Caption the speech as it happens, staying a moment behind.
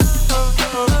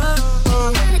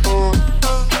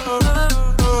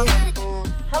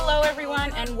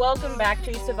welcome back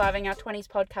to Surviving Our 20s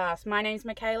podcast. My name's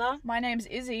Michaela. My name's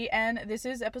Izzy, and this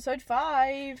is episode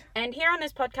 5. And here on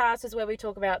this podcast is where we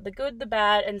talk about the good, the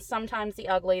bad, and sometimes the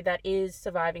ugly that is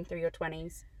surviving through your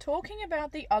 20s. Talking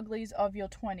about the uglies of your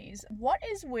 20s, what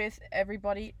is with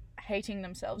everybody hating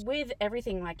themselves? With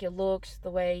everything, like your looks, the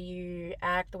way you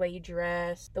act, the way you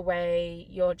dress, the way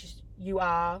you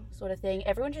are, sort of thing.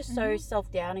 Everyone's just so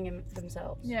self-doubting in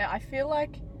themselves. Yeah, I feel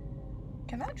like...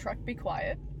 Can that truck be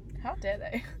quiet? How dare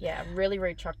they? Yeah, really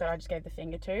rude truck that I just gave the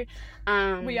finger to.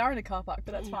 We are in a car park,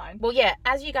 but that's fine. Well, yeah,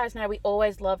 as you guys know, we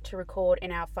always love to record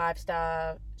in our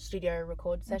 5-star studio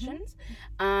record sessions.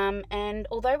 And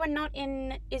although we're not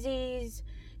in Izzy's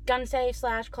gun safe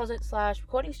 / closet /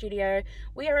 recording studio,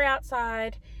 we are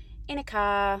outside in a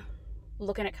car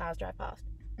looking at cars drive past.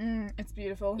 It's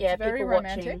beautiful. Yeah, it's very people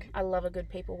romantic. Watching. I love a good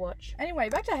people watch. Anyway,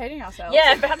 back to hating ourselves.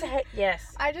 Yeah, about to hate.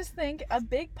 Yes. I just think a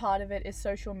big part of it is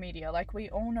social media. Like, we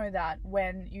all know that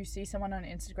when you see someone on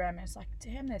Instagram and it's like,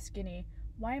 damn, they're skinny.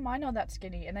 Why am I not that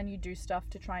skinny? And then you do stuff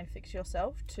to try and fix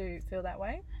yourself to feel that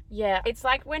way. Yeah, it's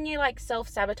like when you like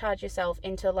self-sabotage yourself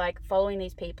into like following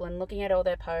these people and looking at all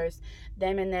their posts,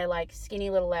 them in their like skinny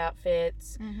little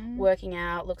outfits, working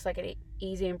out, looks like it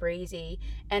easy and breezy.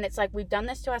 And it's like we've done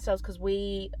this to ourselves because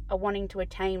we are wanting to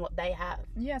attain what they have.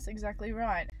 Yes, exactly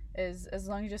right. As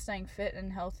long as you're staying fit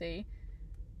and healthy.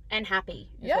 And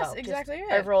happy as yes, well. Exactly. Just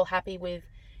yeah. Overall happy with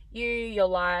you, your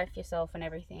life, yourself, and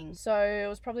everything. So it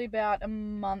was probably about a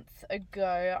month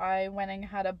ago, I went and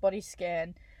had a body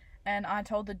scan, and I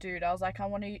told the dude, I was like, I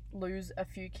want to lose a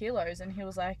few kilos, and he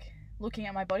was like, looking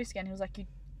at my body scan, he was like,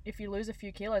 if you lose a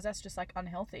few kilos, that's just like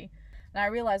unhealthy. And I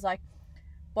realized like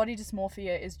body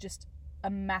dysmorphia is just a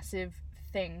massive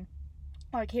thing.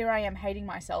 Like, here I am hating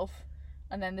myself,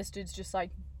 and then this dude's just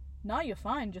like, no, you're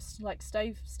fine, just like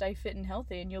stay fit and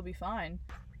healthy and you'll be fine.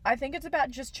 I think it's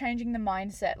about just changing the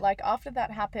mindset. Like, after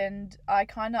that happened, I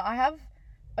have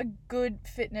a good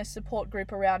fitness support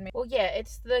group around me. Well, yeah,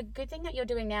 it's the good thing that you're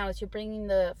doing now is you're bringing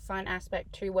the fun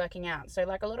aspect to working out. So,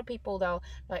 like, a lot of people, they'll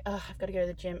be like, oh, I've got to go to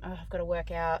the gym, oh, I've got to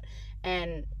work out,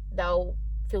 and they'll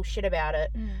feel shit about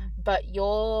it. But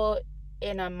you're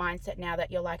in a mindset now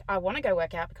that you're like, I want to go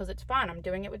work out because it's fun. I'm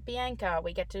doing it with Bianca.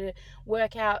 We get to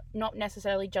work out not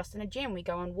necessarily just in a gym. We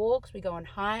go on walks, we go on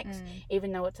hikes,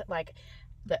 even though it's at, like,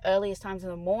 the earliest times in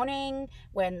the morning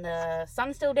when the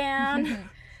sun's still down.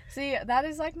 See, that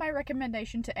is like my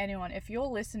recommendation to anyone. If you're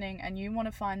listening and you want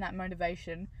to find that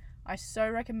motivation, I so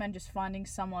recommend just finding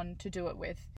someone to do it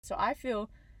with. So I feel,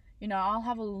 I'll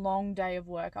have a long day of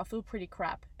work. I'll feel pretty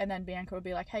crap. And then Bianca will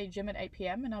be like, hey, gym at 8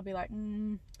 p.m. And I'll be like,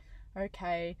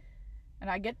 okay. And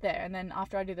I get there. And then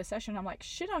after I do the session, I'm like,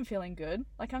 shit, I'm feeling good.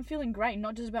 Like, I'm feeling great.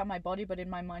 Not just about my body, but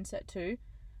in my mindset too.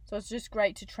 So it's just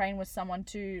great to train with someone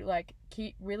to like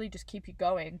keep you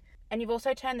going. And you've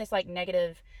also turned this like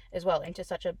negative as well into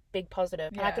such a big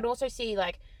positive. Yeah. And I could also see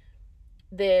like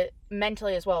the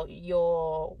mentally as well,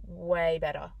 you're way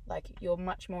better. Like, you're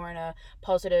much more in a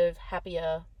positive,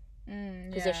 happier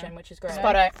position, which is great.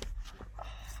 Spotto.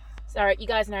 Sorry, you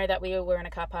guys know that we were in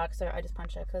a car park, so I just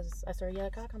punched her because I saw a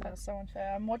yellow car come by. That's so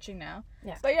unfair. I'm watching now.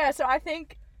 Yeah. But yeah, so I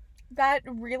think that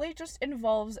really just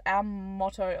involves our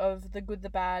motto of the good, the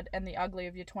bad, and the ugly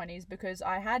of your 20s, because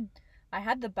I had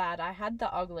the bad, I had the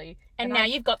ugly. And now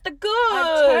you've got the good.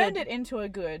 I've turned it into a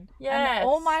good. Yes. And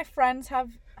all my friends have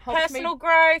helped Personal me.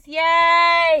 growth,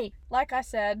 yay! Like I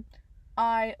said,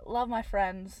 I love my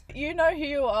friends. You know who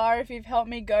you are if you've helped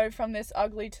me go from this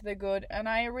ugly to the good, and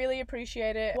I really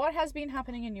appreciate it. What has been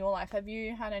happening in your life? Have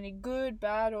you had any good,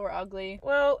 bad, or ugly?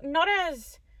 Well, not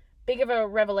as big of a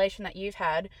revelation that you've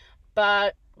had,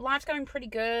 but life's going pretty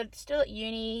good. Still at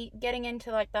uni, getting into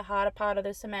like the harder part of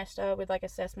the semester with like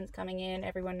assessments coming in.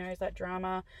 Everyone knows that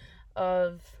drama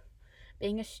of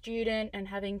being a student and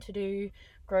having to do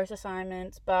gross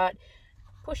assignments, but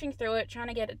pushing through it, trying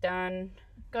to get it done.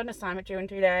 Got an assignment due in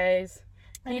 2 days.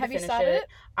 And have you started it?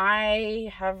 I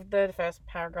have the first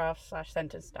paragraph /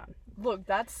 sentence done. Look,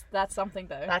 that's something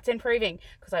though. That's improving,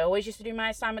 because I always used to do my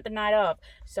assignment the night of.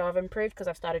 So I've improved because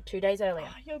I've started 2 days earlier.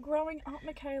 Oh, you're growing up,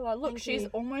 Michaela. Look, she's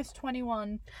almost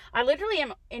 21. I literally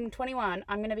am in 21.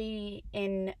 I'm going to be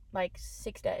in like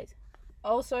 6 days.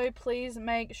 Also, please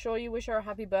make sure you wish her a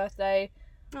happy birthday.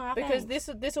 Oh, because thanks.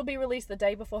 this will be released the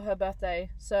day before her birthday.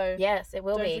 So yes, it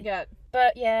will be. Don't forget.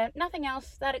 But yeah, nothing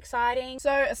else that exciting.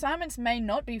 So assignments may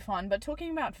not be fun, but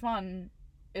talking about fun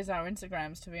is our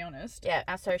Instagrams, to be honest. Yeah,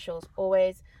 our socials,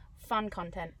 always fun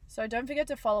content. So don't forget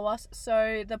to follow us.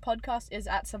 So the podcast is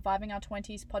at Surviving Our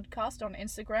 20s podcast on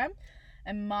Instagram.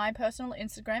 And my personal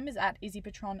Instagram is at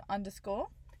izzypatron_.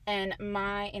 And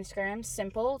my Instagram's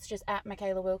simple. It's just at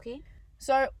Michaela Wilkie.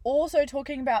 So, also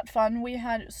talking about fun, we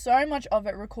had so much of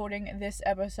it recording this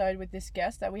episode with this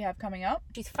guest that we have coming up.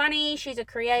 She's funny, she's a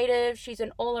creative, she's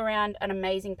an all-around an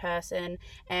amazing person,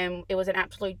 and it was an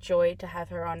absolute joy to have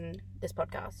her on this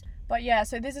podcast. But yeah,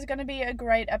 so this is going to be a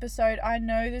great episode. I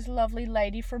know this lovely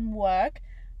lady from work,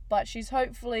 but she's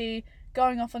hopefully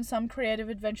going off on some creative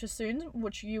adventure soon,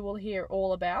 which you will hear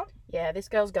all about. Yeah, this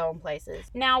girl's going places.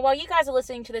 Now, while you guys are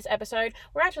listening to this episode,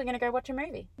 we're actually going to go watch a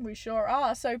movie. We sure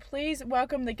are. So please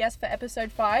welcome the guest for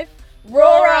episode 5,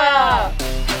 Rora!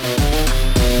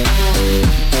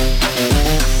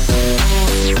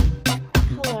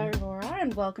 Hello, Rora,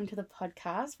 and welcome to the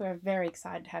podcast. We're very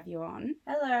excited to have you on.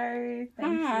 Hello.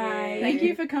 Thank Hi. you. Thank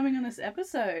you for coming on this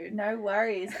episode. No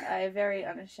worries. I very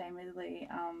unashamedly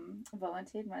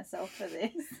volunteered myself for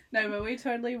this. No, but we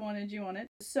totally wanted you on it.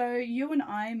 So you and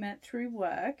I met through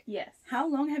work. Yes. How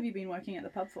long have you been working at the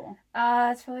pub for?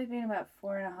 It's probably been about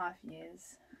 4.5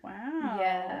 years. Wow.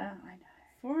 Yeah, I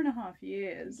know. 4.5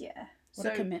 years. Yeah. What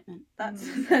a commitment. That's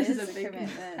It that is is a a big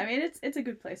commitment. I mean, it's a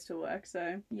good place to work.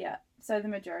 So Yeah. So the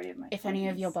majority of my If any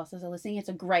of 20s. your bosses are listening, it's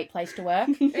a great place to work.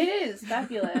 It is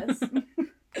fabulous.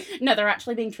 No, they're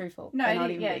actually being truthful. No, They're not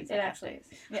it, even yeah, being it actually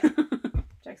sarcastic. is. Yeah.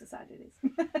 Jokes aside, it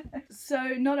is. So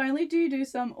not only do you do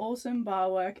some awesome bar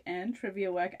work and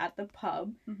trivia work at the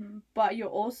pub, Mm-hmm. but you're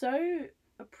also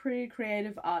a pretty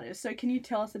creative artist. So can you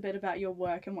tell us a bit about your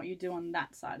work and what you do on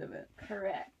that side of it?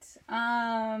 Correct.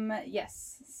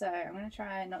 Yes. So I'm gonna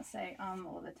try and not say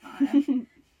all the time.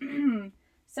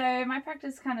 So my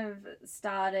practice kind of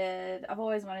started, I've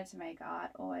always wanted to make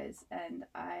art, always, and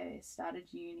I started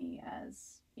uni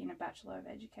as in a Bachelor of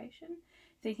Education,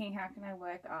 thinking how can I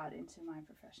work art into my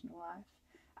professional life?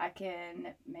 I can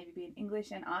maybe be an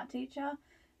English and art teacher,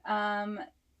 and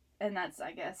that's,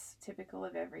 I guess, typical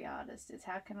of every artist, is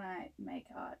how can I make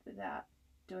art without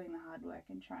doing the hard work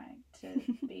and trying to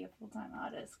be a full-time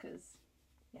artist, because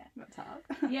That's hard.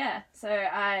 yeah, so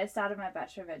I started my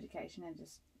Bachelor of Education and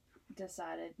just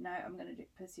decided, no, I'm going to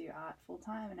pursue art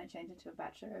full-time, and I changed it to a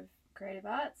Bachelor of Creative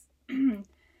Arts, and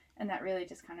that really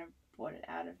just kind of brought it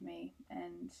out of me,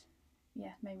 and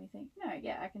made me think, no,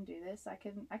 I can do this, I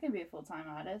can be a full-time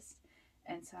artist.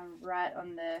 And so I'm right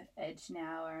on the edge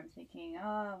now where I'm thinking,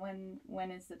 when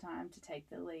is the time to take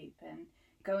the leap and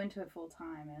go into it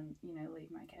full-time and,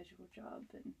 leave my casual job,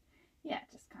 and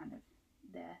just kind of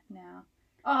there now.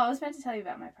 Oh, I was meant to tell you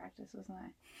about my practice, wasn't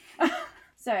I?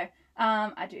 So,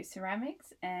 I do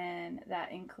ceramics, and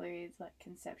that includes like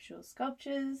conceptual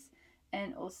sculptures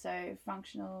and also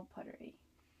functional pottery.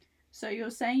 So you're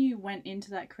saying you went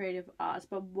into that creative arts,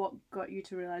 but what got you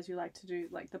to realize you like to do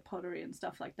like the pottery and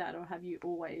stuff like that, or have you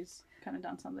always kind of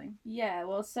done something? Yeah,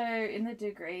 well, so in the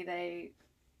degree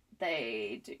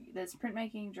they do, there's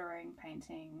printmaking, drawing,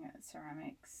 painting,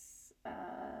 ceramics,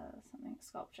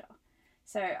 sculpture.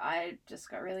 So I just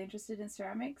got really interested in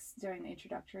ceramics during the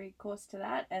introductory course to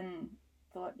that, and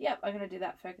thought, I'm going to do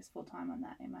that, focus full time on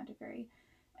that in my degree.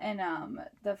 And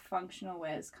the functional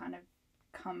wares kind of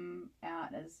come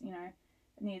out as, I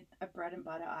need a bread and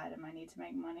butter item, I need to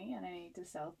make money, and I need to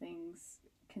sell things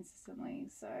consistently.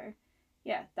 So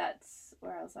that's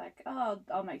where I was like,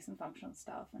 I'll make some functional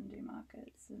stuff and do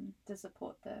markets and to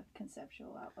support the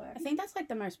conceptual artwork. I think that's like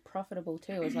the most profitable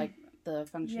too, is like the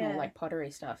functional Yeah. like pottery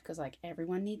stuff, because like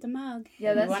everyone needs a mug.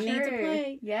 Yeah, that's everyone needs a true.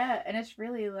 plate. Yeah, and it's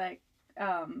really like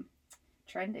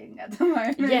trending at the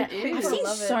moment. Yeah, It I've is. seen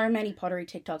love it. so many pottery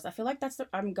TikToks. I feel like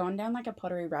I'm gone down like a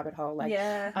pottery rabbit hole. Like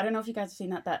yeah. I don't know if you guys have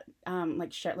seen that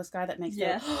like shirtless guy that makes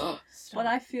Yes. the But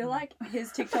I feel like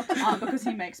his TikToks aren't because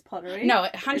he makes pottery. no,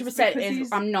 100% It's is because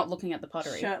he's I'm not looking at the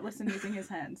pottery. shirtless and using his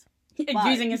hands.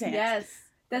 Using his hands. Yes.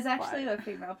 There's actually a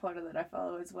female potter that I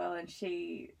follow as well, and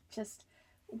she just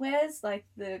wears like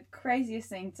the craziest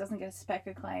things, doesn't get a speck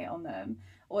of clay on them.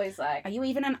 Always like, Are you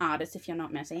even an artist if you're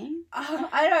not messy?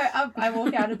 I know, I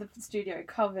walk out of the studio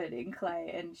covered in clay,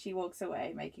 and she walks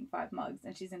away making 5 mugs,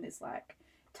 and she's in this like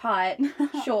tight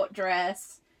short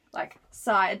dress, like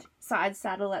side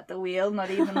saddle at the wheel, not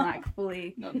even like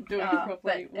fully Not doing it but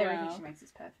properly. everything Wow. she makes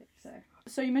is perfect.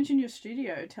 So you mentioned your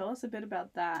studio. Tell us a bit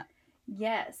about that.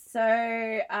 Yes,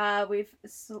 so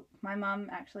my mum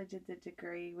actually did the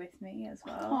degree with me as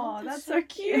well. Oh, that's so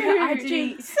cute. I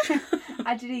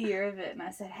did a year of it, and I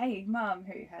said, hey, Mum,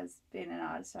 who has been an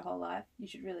artist her whole life, you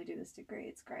should really do this degree,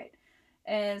 it's great.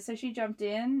 And so she jumped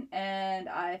in, and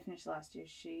I finished last year,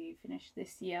 she finished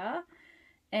this year,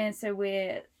 and so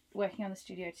we're working on the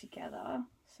studio together,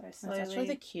 so slowly. That's actually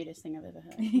the cutest thing I've ever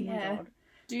heard. Yeah. Oh my God.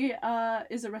 Do you,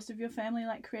 is the rest of your family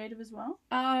like creative as well?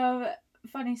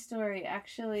 Funny story,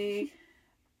 actually,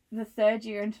 the 3rd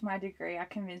year into my degree, I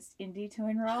convinced Indy to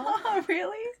enroll. Oh,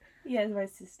 really? Yeah, my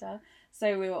sister.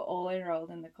 So we were all enrolled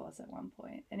in the course at one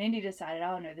point. And Indy decided,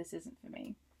 oh no, this isn't for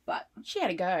me. But She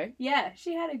had a go. yeah,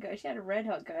 she had a go. She had a red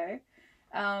hot go.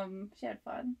 She had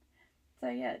fun. So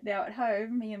yeah, now at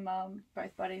home, me and Mum,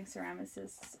 both budding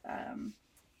ceramicists,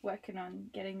 working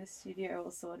on getting the studio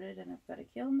all sorted, and I've got a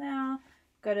kiln now,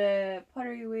 got a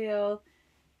pottery wheel,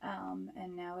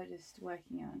 and now we're just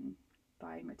working on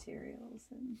buying materials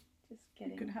and just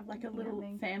getting. You could have like a everything little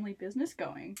happening. family business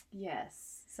going.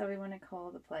 Yes. So we want to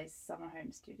call the place Summer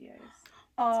Home Studios.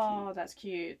 Oh, that's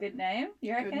cute. Good name,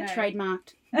 you Good reckon? name.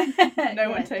 Trademarked.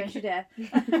 No one take don't you it. dare.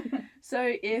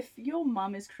 So if your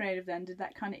mum is creative, then did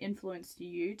that kind of influence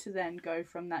you to then go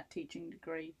from that teaching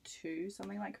degree to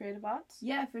something like creative arts?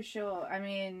 Yeah, for sure. I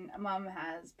mean, Mum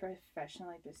has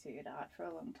professionally pursued art for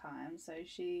a long time. So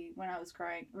she, when I was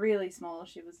growing really small,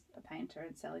 she was a painter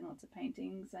and selling lots of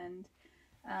paintings. And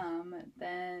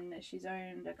then she's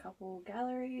owned a couple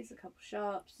galleries, a couple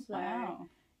shops. So, Wow.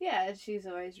 yeah, she's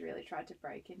always really tried to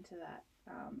break into that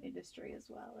industry as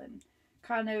well. And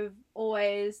kind of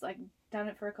always like done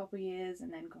it for a couple years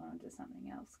and then gone on to something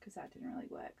else because that didn't really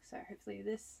work. So hopefully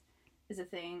this is a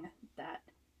thing that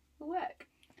will work.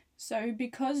 So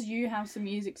because you have some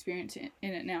years experience in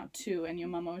it now too, and your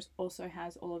mum also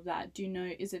has all of that, do you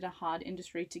know, is it a hard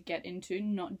industry to get into,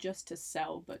 not just to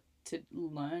sell, but to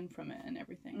learn from it and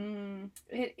everything?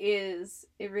 It is.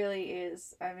 It really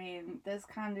is. I mean, there's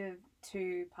kind of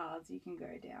two paths you can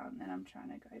go down, and I'm trying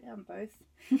to go down both.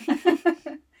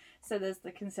 So there's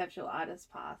the conceptual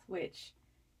artist path, which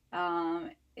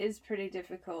is pretty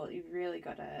difficult. You've really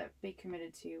got to be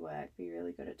committed to your work, be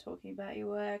really good at talking about your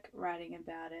work, writing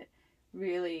about it,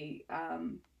 really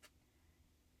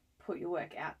put your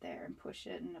work out there and push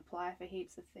it and apply for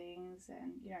heaps of things,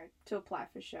 and, you know, to apply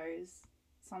for shows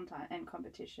sometimes and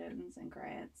competitions and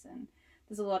grants, and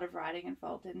there's a lot of writing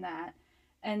involved in that.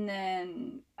 And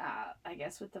then I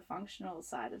guess with the functional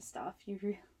side of stuff,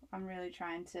 I'm really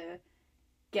trying to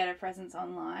get a presence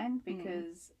online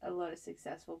because a lot of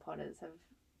successful potters have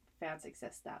found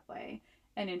success that way.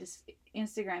 And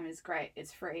Instagram is great.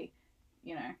 It's free,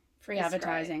 you know. Free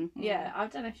advertising. Yeah,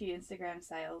 I've done a few Instagram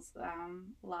sales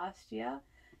last year.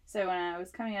 So when I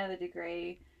was coming out of the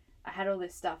degree, I had all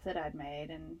this stuff that I'd made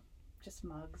and just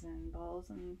mugs and bowls,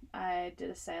 and I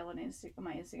did a sale on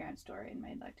my Instagram story and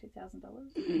made like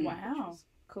 $2,000. Wow. Which was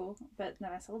cool. But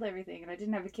then I sold everything and I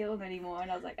didn't have a kiln anymore, and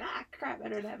I was like, crap, I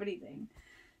don't have anything.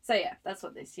 So yeah, that's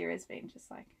what this year has been, just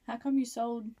like. How come you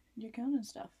sold your kiln and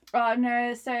stuff? Oh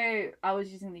no, so I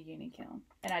was using the uni kiln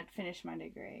and I'd finished my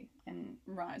degree, and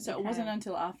Right, so it wasn't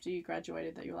until after you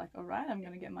graduated that you were like, all right, I'm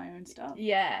going to get my own stuff.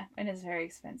 yeah, and it's very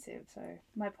expensive. So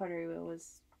my pottery wheel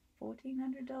was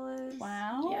 $1,400.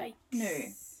 Wow. Yikes. No,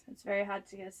 it's very hard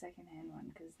to get a second-hand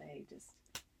one because they just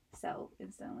sell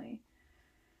instantly.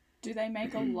 Do they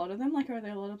make a lot of them? Like, are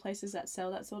there a lot of places that sell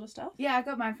that sort of stuff? Yeah, I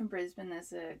got mine from Brisbane.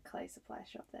 There's a clay supply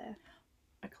shop there.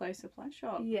 A clay supply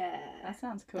shop? Yeah. That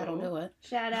sounds cool. That'll do it.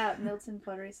 Shout out Milton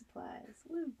Pottery Supplies.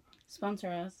 Woo.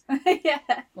 Sponsor us. Yeah.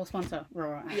 Or sponsor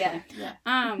Rora, actually.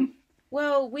 Yeah.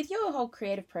 Well, with your whole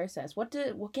creative process, what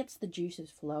gets the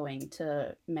juices flowing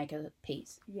to make a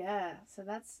piece? Yeah. So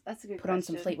that's a good Put on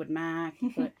question. some Fleetwood Mac.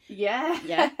 Yeah.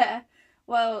 Yeah.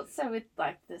 Well, so with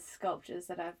like the sculptures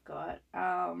that I've got,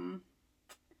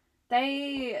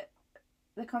 the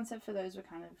concept for those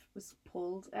was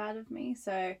pulled out of me.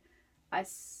 So I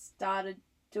started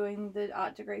doing the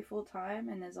art degree full time,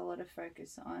 and there's a lot of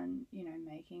focus on, you know,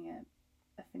 making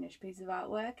a finished piece of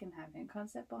artwork and having a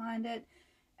concept behind it.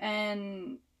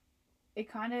 And it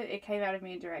came out of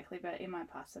me indirectly, but in my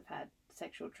past I've had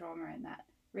sexual trauma, and that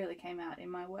really came out in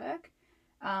my work.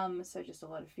 So just a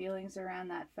lot of feelings around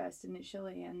that first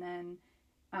initially, and then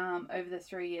over the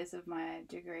 3 years of my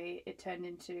degree, it turned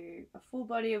into a full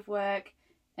body of work,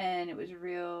 and it was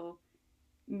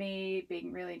me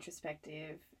being really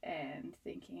introspective and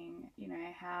thinking, you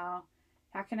know, how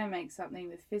can I make something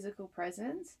with physical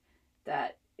presence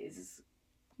that is,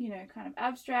 you know, kind of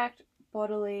abstract,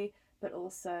 bodily, but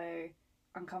also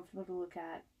uncomfortable to look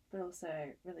at, but also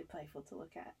really playful to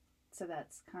look at. So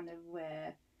that's kind of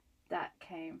where that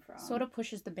came from. Sort of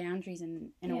pushes the boundaries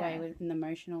in a way with an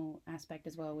emotional aspect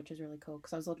as well, which is really cool.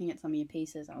 Because I was looking at some of your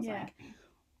pieces, I was like,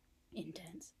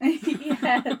 intense.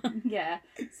 Yeah.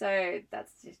 So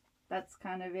that's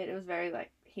kind of it. It was very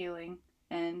like healing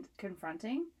and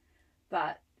confronting,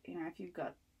 but you know, if you've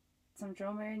got some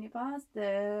trauma in your past,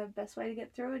 the best way to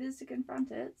get through it is to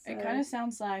confront it. So. It kind of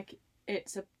sounds like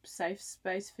it's a safe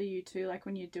space for you too. Like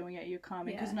when you're doing it, you're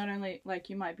calming, because not only like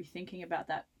you might be thinking about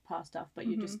that past stuff, but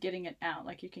you're just getting it out.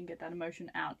 Like you can get that emotion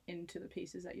out into the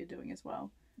pieces that you're doing as well.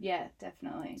 Yeah,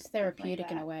 definitely. It's therapeutic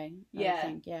in a way. Yeah. I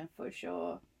think, yeah. For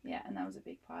sure. Yeah, and that was a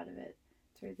big part of it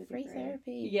through the Free degree.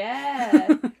 therapy.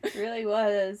 Yeah, it really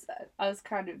was. I was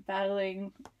kind of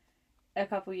battling a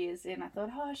couple years in. I thought,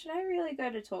 oh, should I really go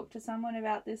to talk to someone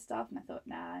about this stuff? And I thought,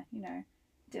 nah,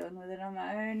 dealing with it on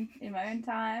my own, in my own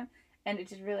time. And it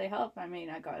just really helped. I mean,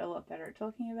 I got a lot better at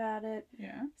talking about it.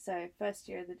 Yeah. So first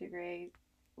year of the degree,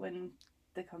 when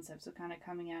the concepts were kind of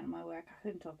coming out in my work, I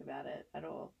couldn't talk about it at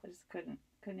all. I just couldn't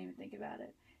even think about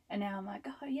it. And now I'm like,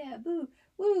 oh yeah, boo,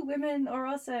 woo, women are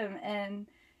awesome. And,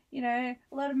 a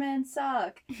lot of men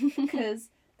suck because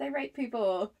they rape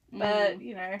people. But,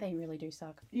 They really do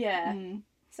suck. Yeah.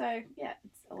 So, yeah,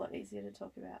 it's a lot easier to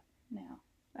talk about now.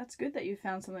 That's good that you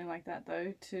found something like that,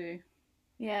 though, to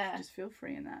just feel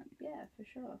free in that. Yeah, for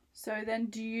sure. So then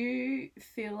do you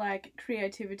feel like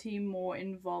creativity more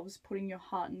involves putting your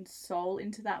heart and soul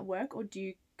into that work, or do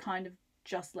you kind of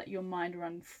just let your mind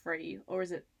run free, or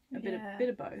is it a bit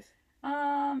of both?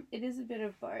 It is a bit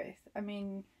of both. I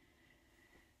mean,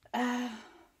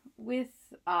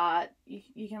 with art,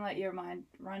 you can let your mind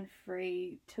run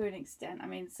free to an extent. I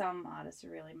mean, some artists are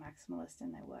really maximalist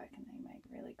in their work and they make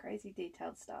really crazy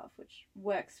detailed stuff, which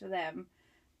works for them.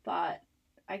 But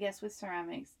I guess with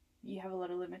ceramics, you have a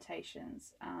lot of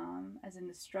limitations, as in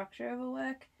the structure of a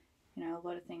work. A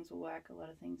lot of things will work, a lot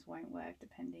of things won't work,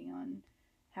 depending on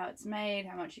how it's made,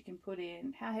 how much you can put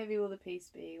in, how heavy will the piece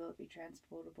be, will it be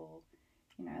transportable,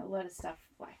 a lot of stuff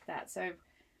like that. So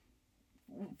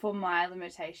for my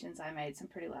limitations, I made some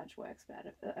pretty large works, about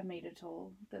a meter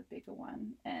tall, the bigger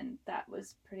one, and that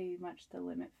was pretty much the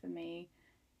limit for me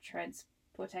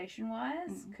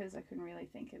transportation-wise, because I couldn't really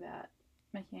think about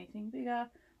making anything bigger.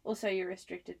 Also, you're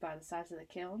restricted by the size of the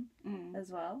kiln as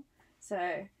well.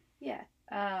 So, yeah,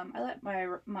 I let my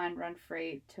mind run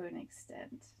free to an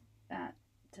extent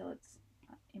till it's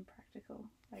impractical,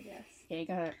 I guess. Yeah, you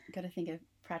gotta think of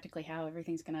practically how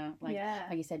everything's gonna, like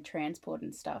you said, transport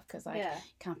and stuff, because you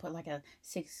can't put like a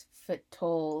 6 foot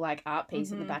tall art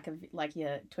piece in the back of like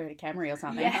your Toyota Camry or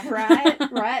something. Yeah,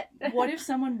 right. What if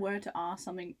someone were to ask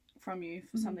something from you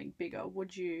for something bigger?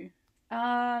 Would you?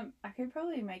 I could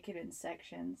probably make it in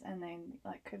sections and then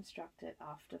construct it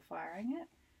after firing it.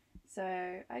 So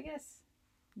I guess,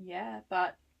 yeah,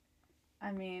 but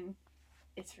I mean,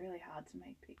 it's really hard to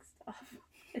make big stuff.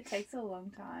 It takes a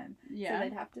long time. Yeah. So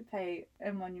they'd have to pay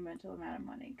a monumental amount of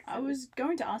money. I was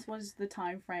going to ask, what is the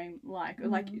time frame like?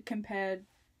 Or compared,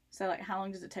 so how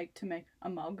long does it take to make a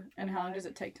mug, and how long does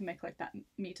it take to make that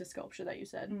meter sculpture that you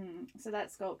said? So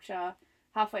that sculpture,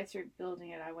 halfway through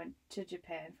building it, I went to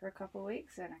Japan for a couple of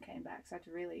weeks and I came back, so I had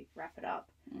to really wrap it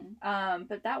up.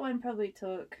 But that one probably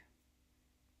took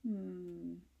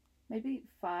maybe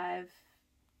five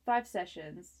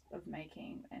sessions of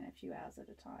making and a few hours at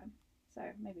a time. So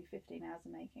maybe 15 hours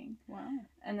of making. Wow.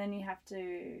 And then you have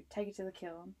to take it to the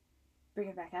kiln, bring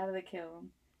it back out of the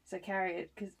kiln, so carry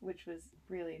it, which was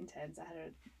really intense. I had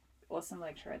an awesome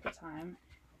lecturer at the time,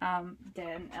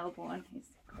 Dan Elborn. He's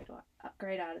a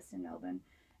great artist in Melbourne.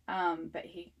 But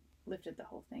he lifted the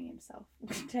whole thing himself,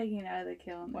 taking it out of the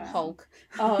kiln. Wow. Hulk.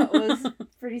 Oh, it was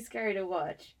pretty scary to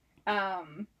watch.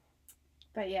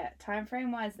 But yeah, time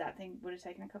frame wise, that thing would have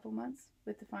taken a couple months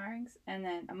with the firings. And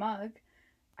then a mug,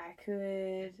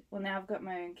 now I've got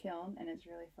my own kiln and it's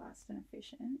really fast and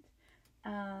efficient.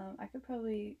 I could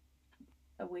probably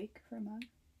a week for a mug.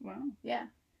 Wow. Yeah,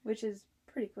 which is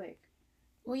pretty quick.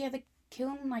 Well, yeah, the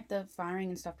kiln, the firing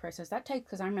and stuff process, that takes,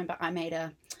 because I remember I made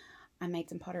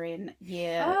some pottery in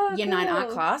year 9 art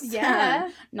class.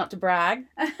 Yeah. Not to brag.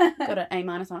 Got an A-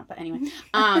 on it, but anyway.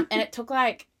 And it took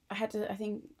I had to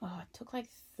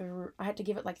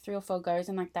give it 3 or 4 goes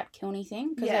in that kilny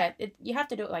thing, because you have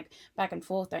to do it back and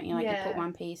forth, don't you? You put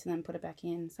one piece and then put it back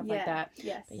in, stuff like that.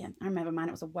 Yes. But yeah, I remember mine.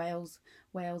 It was a whale's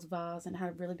vase and it had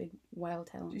a really big whale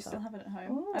tail. Do you still have it at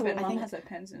home? Ooh, I bet I Mum think- has her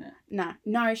pens in it.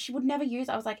 No, she would never use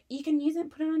it. I was like, you can use it,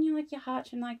 put it on your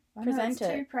hutch and present it's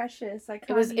it. too precious. I can't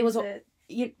It was use it.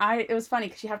 It was funny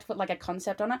because you have to put a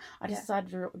concept on it. I just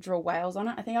decided to draw whales on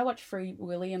it. I think I watched Free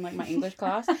Willy in my English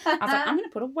class. I was like, I'm going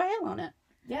to put a whale on it.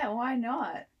 Yeah, why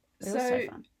not? It was so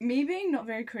fun. Me being not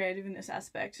very creative in this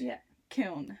aspect,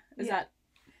 kiln, is that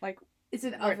It's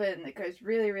an oven that goes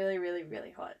really, really, really,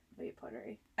 really hot for your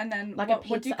pottery. and then A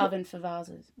pizza oven for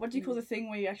vases. what do you call the thing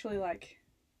where you actually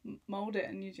mold it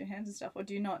and use your hands and stuff, or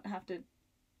do you not have to?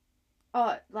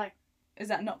 Oh, Is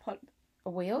that not pot? A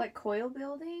wheel? coil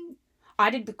building? I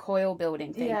did the coil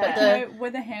building thing, Yeah. but You the know, were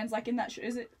the hands like in that?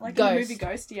 Is it like Ghost. in the movie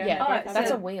Ghost? Yeah. Yeah. no, Oh, both have that's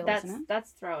that. a wheel, That's isn't it?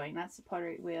 that's throwing. That's the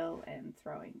pottery wheel and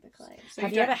throwing the clay. So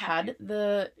have you ever don't have had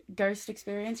the ghost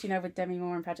experience? You know, with Demi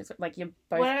Moore and Patrick, like you're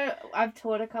both. Well, I've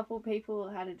taught a couple people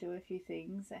how to do a few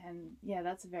things, and yeah,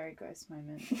 that's a very ghost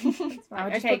moment. It's I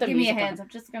would like, just okay, put the give me your music on. hands. I'm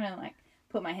just gonna like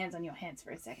put my hands on your hands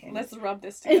for a second. Let's rub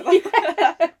this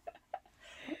together.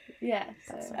 Yeah.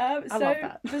 So. I So love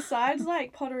that. besides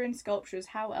like pottery and sculptures,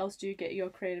 how else do you get your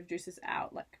creative juices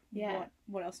out? Like, Yeah.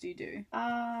 what else do you do?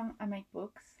 I make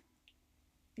books.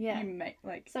 Yeah. You make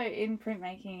like So in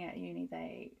printmaking at uni,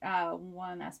 they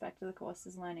one aspect of the course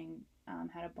is learning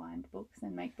how to bind books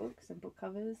and make books and book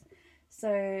covers.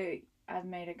 So I've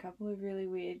made a couple of really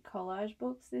weird collage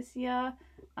books this year.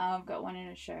 I've got one in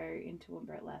a show in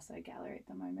Toowoomba at Lasso Gallery at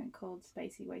the moment called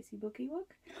Spacey Wacy Bookie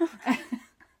Book.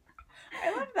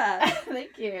 I love that.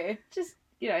 Thank you. Just,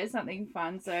 something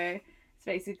fun. So it's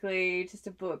basically just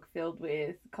a book filled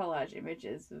with collage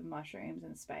images of mushrooms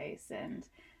and space. And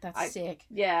That's sick.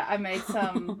 yeah, I made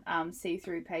some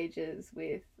see-through pages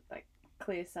with like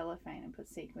clear cellophane and put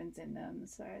sequins in them.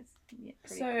 So it's pretty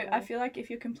So cool. I feel like if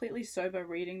you're completely sober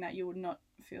reading that, you would not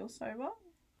feel sober.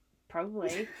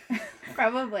 Probably.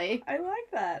 Probably. I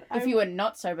like that. If you were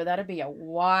not sober, that'd be a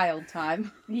wild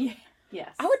time. Yeah.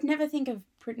 Yes. I would never think of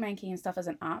printmaking and stuff as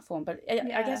an art form, but I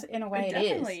Yeah. guess in a way it it is.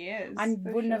 definitely is. I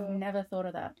for wouldn't have sure. never thought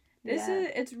of that.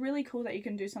 It's really cool that you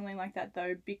can do something like that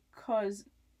though, because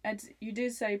you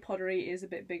did say pottery is a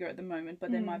bit bigger at the moment,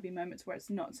 but there might be moments where it's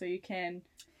not, so you can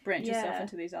branch yourself Yeah.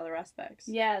 into these other aspects.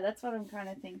 Yeah, that's what I'm kind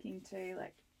of thinking too.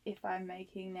 Like, if I'm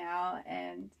making now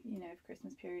and, if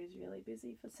Christmas period is really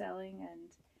busy for selling and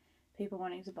people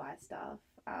wanting to buy stuff,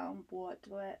 what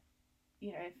do I,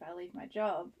 if I leave my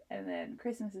job and then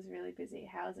Christmas is really busy,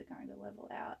 how is it going to level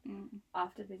out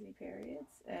after busy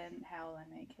periods, and how will I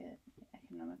make it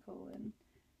economical and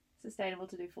sustainable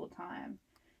to do full time?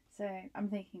 So I'm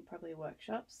thinking probably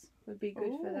workshops would be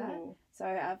good for that. Ooh. So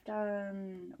I've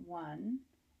done one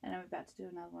and I'm about to do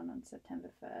another one on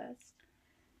September 1st.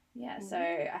 Yeah, so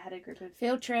I had a group of...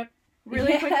 Field trip.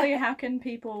 Really Yeah. quickly, how can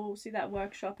people see that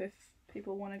workshop if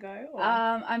people want to go? Or?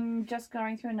 I'm just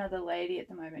going through another lady at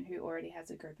the moment who already has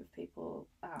a group of people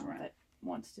that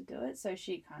wants to do it. So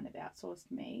she kind of outsourced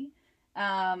me.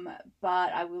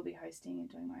 But I will be hosting and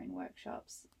doing my own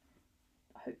workshops,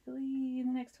 hopefully in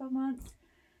the next 12 months.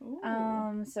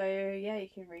 Ooh. So yeah, you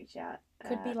can reach out.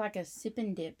 Could be like a sip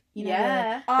and dip. You know,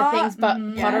 yeah. the things, but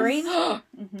pottery.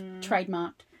 Mm-hmm.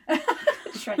 Trademarked.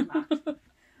 Trademark.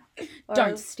 Or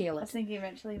Don't steal I was it. thinking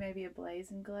eventually maybe a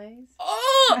blaze and glaze.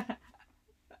 Oh!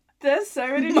 There's so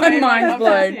many My trademark mind's options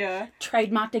blown. here.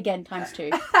 Trademarked again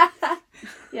 ×2.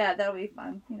 Yeah, that'll be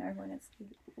fun, when it's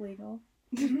legal.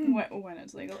 when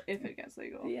it's legal, if it gets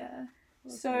legal. Yeah.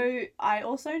 We'll see. So I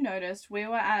also noticed we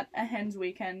were at a hens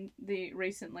weekend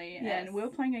recently, Yes. and we were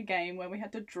playing a game where we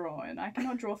had to draw, and I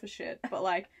cannot draw for shit, but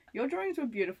like your drawings were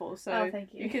beautiful, so Oh,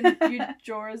 thank you. you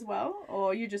draw as well,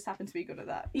 or you just happen to be good at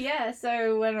that. Yeah,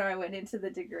 so when I went into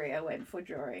the degree, I went for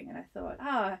drawing, and I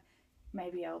thought,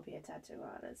 maybe I'll be a tattoo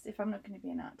artist. If I'm not going to be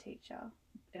an art teacher,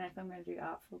 and if I'm going to do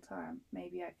art full time,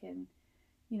 maybe I can,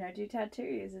 do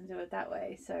tattoos and do it that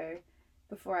way. So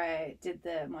before I did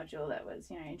the module that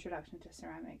was, Introduction to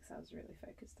Ceramics, I was really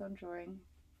focused on drawing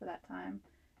for that time.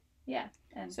 Yeah.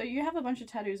 And So you have a bunch of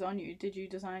tattoos on you. Did you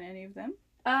design any of them?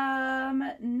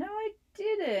 no, I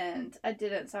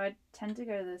didn't. So I tend to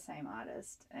go to the same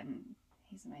artist, and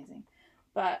he's amazing.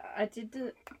 But I did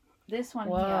this one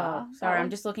Whoa. here. Sorry, That I'm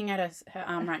just looking at her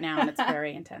arm right now, and it's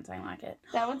very intense. I like it.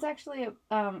 That one's actually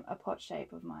a pot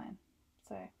shape of mine.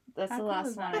 So that's How the cool last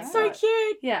is one. that? I It's so got.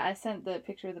 cute. Yeah, I sent the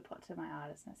picture of the pot to my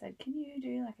artist, and I said, "Can you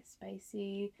do like a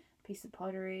spacey piece of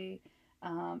pottery?"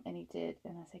 And he did,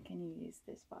 and I said, "Can you use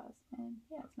this vase?" And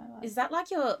yeah, it's my vase. Is that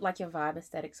like your vibe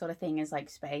aesthetic sort of thing? Is like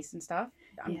space and stuff?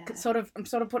 I'm Yeah. sort of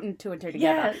putting two and two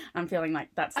together. Yeah. I'm feeling like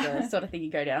that's the sort of thing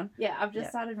you go down. Yeah, I've just Yeah.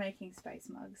 started making space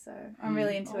mugs, so I'm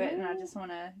really into it, and I Oh. just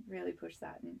want to really push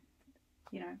that and,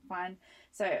 find.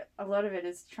 So a lot of it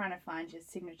is trying to find your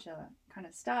signature kind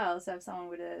of style. So if someone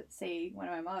were to see one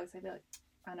of my mugs, they'd be like,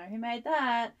 "I know who made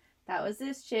that. That was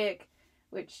this chick,"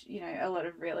 which a lot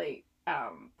of really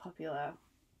popular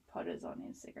potters on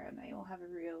Instagram, they all have a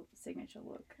real signature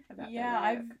look about Yeah,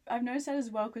 their work. I've noticed that as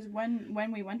well, because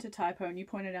when we went to Typo and you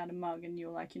pointed out a mug and you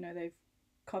were like, they've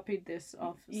copied this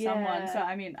off someone. So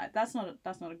I mean, that's not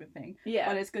a good thing. Yeah.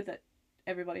 But it's good that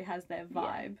everybody has their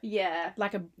vibe. Yeah.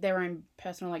 Like their own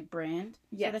personal like brand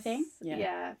sort of thing.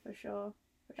 Yeah, for sure.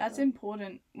 That's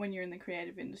important when you're in the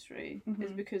creative industry,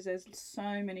 is Mhm. because there's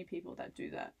so many people that do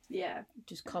that. Yeah.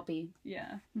 Just copy.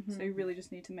 Yeah. Mhm. So you really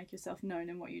just need to make yourself known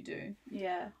in what you do.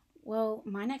 Yeah. Well,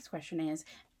 my next question is,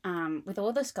 with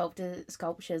all the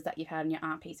sculptures that you've had in your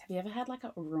art piece, have you ever had like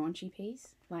a raunchy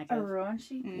piece? Like A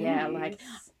raunchy piece? Yeah,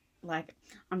 like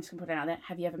I'm just gonna put it out there.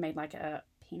 Have you ever made like a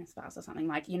penis vase or something?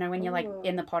 Like, you know, when you're like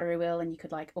in the pottery wheel and you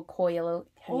could like, or coil.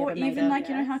 Have you Or ever made even like, Yes.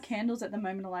 you know how candles at the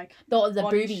moment are like the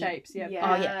body booby shapes? Yeah.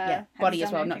 Yeah. Oh yeah. Have Body you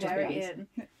as done well, not just anything boobies.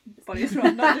 in? Body as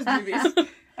well, not just boobies.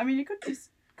 I mean, you could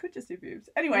just do boobs.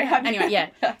 Anyway, Yeah. have you- Anyway,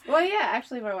 yeah. Well, yeah,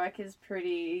 actually my work is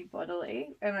pretty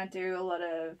bodily, and I do a lot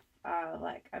of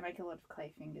I make a lot of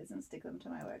clay fingers and stick them to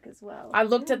my work as well. I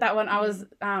looked at that one. I was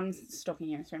stalking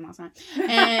your Instagram last night,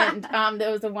 and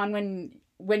there was the one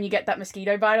when you get that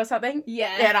mosquito bite or something.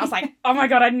 Yeah. Yeah, and I was like, oh my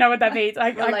god, I know what that means.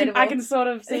 I Relatable. can sort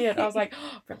of see it. I was like,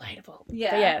 oh, relatable.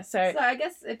 Yeah. But yeah. So So I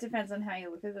guess it depends on how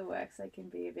you look at the works. They can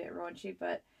be a bit raunchy,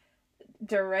 but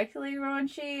directly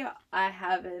raunchy, I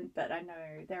haven't, but I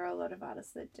know there are a lot of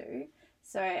artists that do.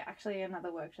 So actually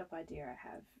another workshop idea I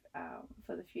have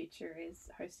for the future is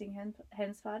hosting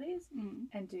hens parties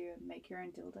and do a make your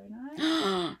own dildo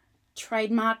night.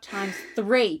 trademark times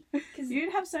 3, Because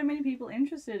You'd have so many people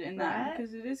interested in that Right?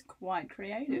 because it is quite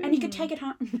creative. and you could take it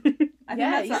home. I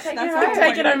Yeah, think you that's take that's it the home. point.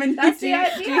 Take it home and That's do the you,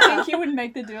 idea. do you think you would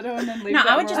make the dildo and then leave No, it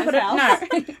at I would just Rora's put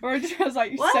it. house? Or it was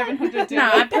like What? 700 dildos.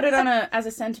 No, I put it on as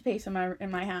a centerpiece in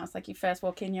my house. Like, you first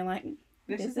walk in, you're like,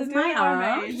 This this is the is my dildo I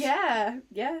art. made.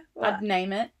 yeah. Well, I'd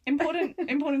name it.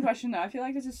 Important question though. I feel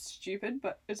like this is stupid,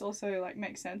 but it's also like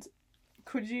makes sense.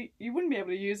 Could you wouldn't be able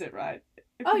to use it, right?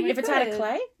 Oh, you you If it's out of could.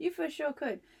 clay, you for sure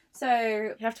could. So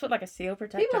you have to put like a seal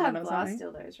protector people on have it or glass something.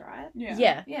 dildos, right?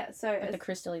 yeah. Yeah. So Like the it's-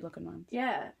 crystally looking ones.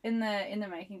 yeah, in the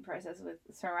making process with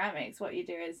ceramics, what you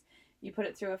do is you put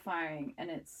it through a firing, and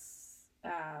it's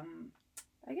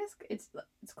I guess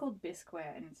it's called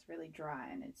bisqueware, and it's really dry,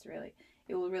 and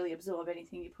it will really absorb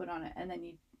anything you put on it, and then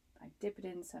you like dip it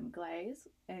in some glaze,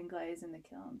 and glaze in the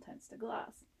kiln turns to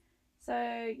glass. So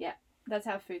yeah, that's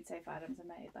how food safe items are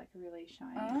made, like really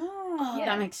shiny. Oh, Yeah,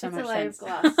 that makes so it's much a layer sense. of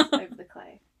glass over the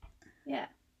clay. Yeah.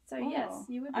 So yes, Oh,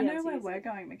 you would be I know able to where use we're it.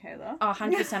 going, Michaela. Oh,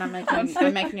 100%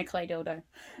 I'm making a clay dildo.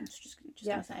 I'm just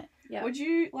Yeah. gonna say it. Yeah. Would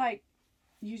you like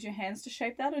use your hands to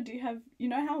shape that, or do you have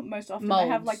how most often they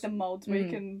have Molds. like the molds where you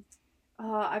Mm. can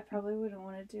Oh, I probably wouldn't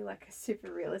want to do like a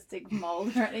super realistic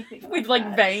mold or anything With like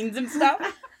that. veins and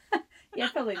stuff. Yeah,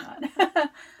 probably not.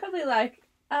 Probably like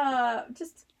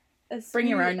just Bring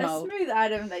your own mold. a smooth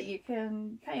item that you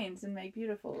can paint and make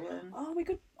beautiful. And we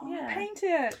could Yeah. paint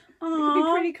it. It could be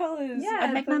Aww. pretty colours. yeah,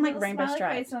 I'd make put a mine like little rainbow smiley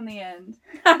stripes. face on the end.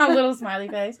 A little smiley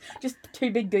face. Just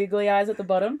 2 big googly eyes at the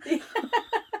bottom.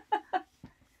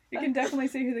 You can definitely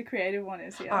see who the creative one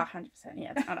is here. Oh, 100%.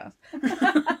 Yeah, it's not us.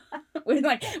 we're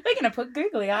going to put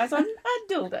googly eyes on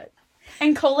a dildo.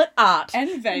 And call it art.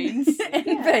 And veins. And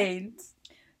Yeah. veins.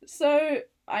 So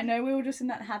I know we were just in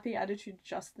that happy attitude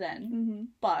just then, Mm-hmm.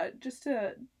 but just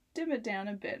to dim it down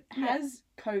a bit, Yeah. has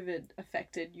COVID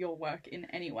affected your work in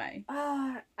any way?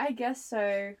 I guess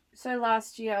so. So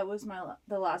last year was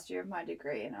the last year of my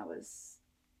degree, and I was,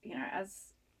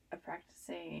 as a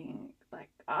practicing like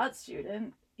art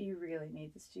student, you really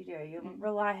need the studio. You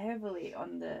rely heavily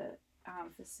on the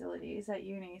facilities at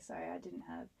uni. So I didn't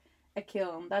have a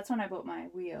kiln. That's when I bought my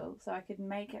wheel, so I could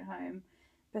make it home.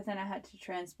 But then I had to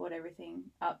transport everything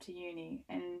up to uni,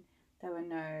 and there were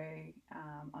no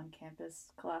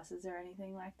on-campus classes or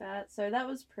anything like that. So that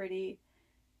was pretty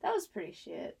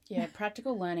shit. Yeah,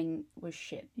 practical learning was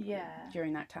shit. Yeah.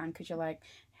 During that time, because you're like,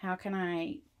 how can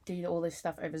I do all this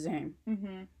stuff over Zoom?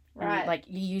 Mhm. And, Right. like,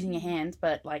 you're using your hands,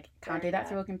 but like can't do that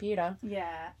through a computer.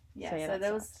 Yeah. Yeah. So, So, that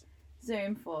there sucks. was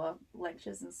Zoom for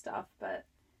lectures and stuff, but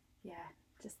yeah,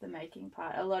 just the making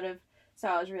part. So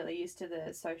I was really used to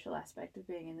the social aspect of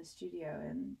being in the studio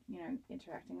and,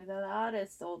 interacting with other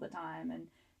artists all the time, and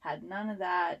had none of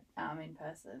that in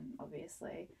person,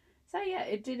 obviously. So yeah,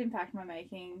 it did impact my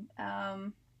making. I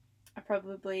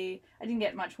didn't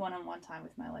get much one-on-one time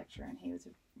with my lecturer, and he was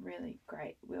a really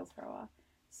great wheel thrower.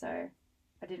 So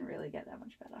I didn't really get that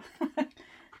much better.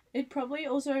 It probably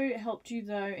also helped you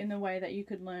though in the way that you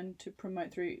could learn to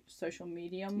promote through social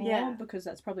media more, Yeah. because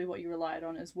that's probably what you relied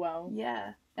on as well.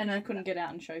 Yeah. And I couldn't get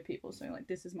out and show people, so like,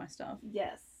 this is my stuff.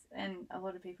 Yes, and a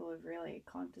lot of people have really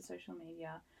clung to social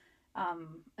media,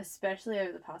 especially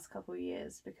over the past couple of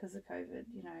years because of COVID.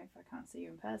 If I can't see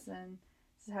you in person,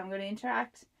 this is how I'm going to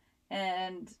interact.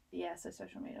 And yeah, so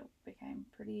social media became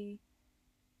pretty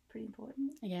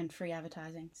important. Again, free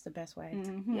advertising. It's the best way.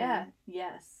 Mhm. Yeah,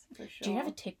 yes, for sure. Do you have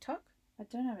a TikTok? I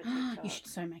don't have a TikTok. You should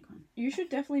so make one. You should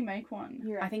definitely make one.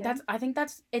 You I think reckon?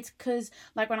 that's it's because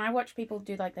like when I watch people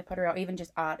do like their pottery or even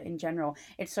just art in general,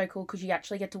 it's so cool because you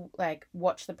actually get to like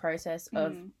watch the process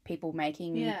of people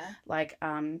making Yeah. like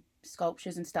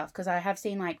sculptures and stuff, because I have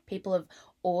seen like people have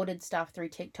ordered stuff through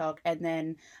TikTok and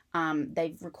then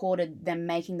they've recorded them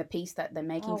making the piece that they're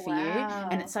making for you,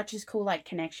 and it's such a cool like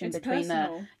connection It's between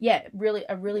personal.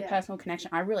 a really personal connection.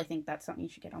 I really think that's something you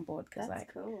should get on board, because That's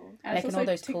like cool. And making also, all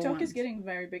those cool TikTok ones. is getting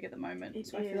very big at the moment, It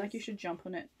so I feel like is. you should jump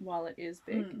on it while it is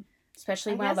big.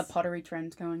 especially I while the guess- pottery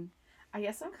trend's going. I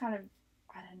guess I'm kind of,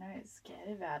 I don't know,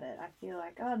 scared about it. I feel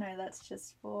like, oh no, that's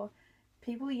just for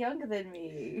people younger than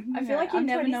me. I feel like you I'm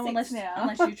never know 26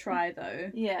 unless you try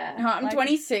though. Yeah. I'm Like-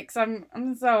 26.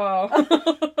 I'm so old.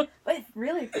 But it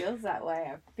really feels that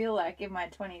way. I feel like in my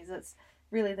 20s, it's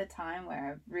really the time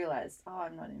where I've realised, oh,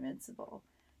 I'm not invincible.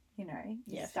 You know, you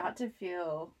Yeah, start to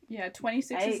feel, Yeah,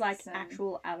 26 is like Aches and-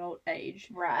 actual adult age.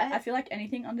 right? I feel like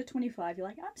anything under 25, you're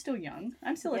like, I'm still young.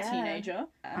 I'm still a Yeah. teenager.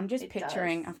 I'm just It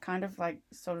picturing. does. I've kind of like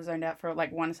sort of zoned out for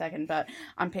like 1 second, but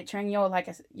I'm picturing your like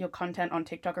your content on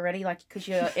TikTok already, like because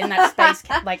you're in that space,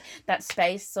 like that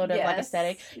space sort of like Yes.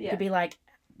 aesthetic. You Yeah. could be like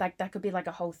that could be like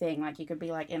a whole thing. Like you could be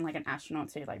like in like an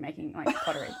astronaut suit, like making like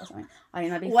pottery or something. I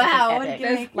mean, that'd be Wow, fucking what epic. a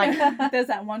gimmick. Like There's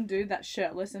that one dude that's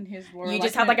shirtless and his you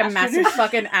just have like a massive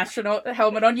fucking astronaut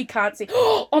helmet on. You can't see.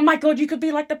 Oh my god, you could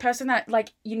be like the person that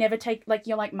like you never take like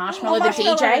you're like Marshmallow the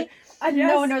Marshmallow. DJ. No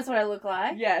Yes. one knows what I look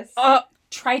like. Yes.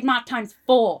 Trademark times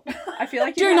 4. I feel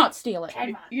like Do not steal it.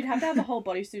 You'd have to have the whole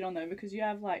bodysuit on though, because you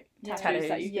have like Yeah. tattoos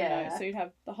that you can Yeah. know. So you'd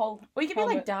have the whole Or you could be like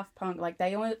helmet, Daft Punk. Like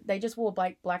they just wore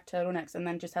black turtlenecks and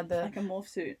then just had the like a morph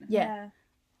suit. yeah.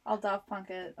 I'll Daft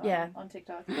Punk it on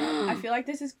TikTok. I feel like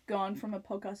this has gone from a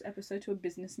podcast episode to a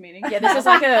business meeting. Yeah, this is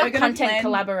like a We're gonna content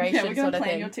collaboration Yeah, we're gonna sort of plan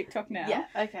thing. your TikTok now. Yeah,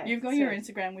 okay. You've got your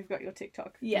Instagram, we've got your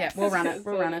TikTok. Yes. Yeah, we'll run it.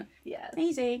 We'll run it. Yeah.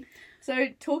 Easy. So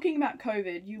talking about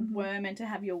COVID, you Mhm. were meant to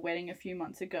have your wedding a few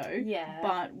months ago. Yeah.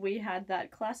 But we had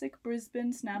that classic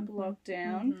Brisbane snap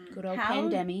lockdown. Mhm. Good old How-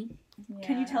 pandemic.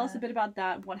 Can you tell us Yeah. a bit about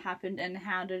that? What happened and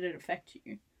how did it affect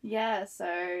you? Yeah,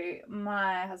 so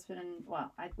my husband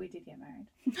and, we did get married.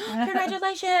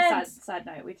 Congratulations. Side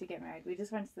note, we did get married. We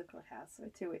just went to the courthouse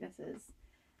with 2 witnesses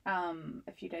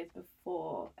a few days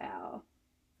before our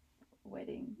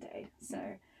wedding day. So,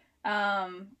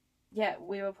 yeah,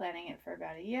 we were planning it for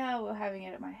about a year. We were having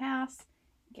it at my house,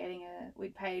 we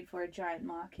paid for a giant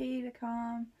marquee to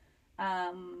come,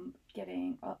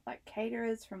 getting like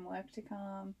caterers from work to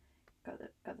come, got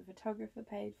the photographer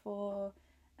paid for.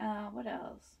 What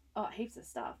else? Oh, heaps of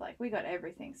stuff. Like, we got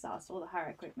everything sussed, all the hire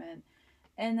equipment.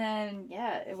 And then,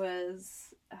 yeah, it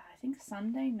was, I think,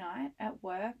 Sunday night at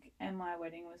work, and my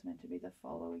wedding was meant to be the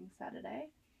following Saturday.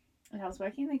 And I was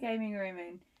working in the gaming room,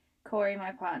 and Corey,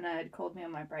 my partner, had called me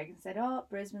on my break and said, oh,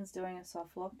 Brisbane's doing a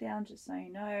soft lockdown, just so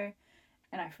you know.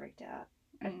 And I freaked out.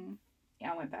 And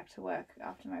I went back to work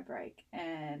after my break,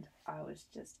 and I was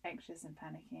just anxious and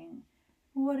panicking.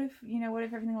 What if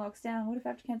everything locks down? What if I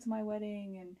have to cancel my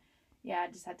wedding? And yeah,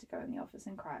 I just had to go in the office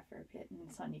and cry for a bit,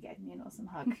 and Sonia gave me an awesome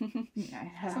hug.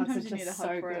 Her hugs Sometimes are you need a just hug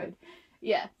so for good. it.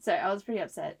 Yeah, so I was pretty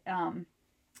upset.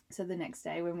 So the next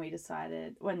day when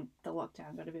the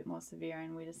lockdown got a bit more severe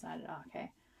and we decided,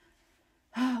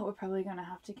 we're probably going to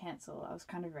have to cancel. I was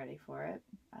kind of ready for it,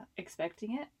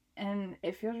 expecting it. And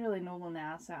it feels really normal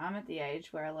now. So I'm at the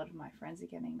age where a lot of my friends are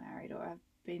getting married or have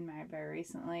been married very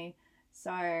recently.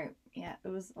 So, yeah, it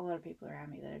was a lot of people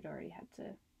around me that had already had to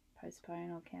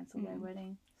postpone or cancel their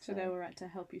wedding. So they were right to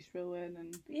help you through it.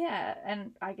 And yeah,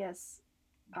 and I guess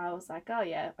I was like, oh,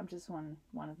 yeah, I'm just one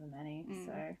of the many.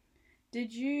 So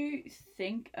did you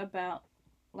think about,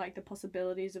 like, the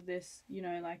possibilities of this,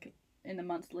 like, in the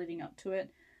months leading up to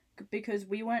it? Because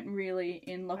we weren't really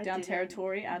in lockdown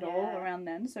territory at all around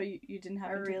then, so you didn't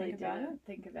have to think about it?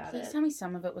 think about Please it. tell me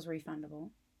some of it was refundable.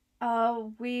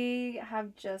 We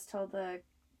have just told the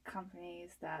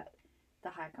companies the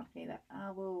hire company that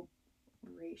we'll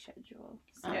reschedule.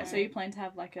 So you plan to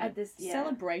have like a at this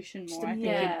celebration Just more, a I think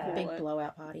big, you'd call big it.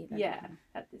 blowout party.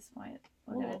 At this point,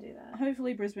 we're gonna do that.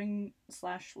 Hopefully Brisbane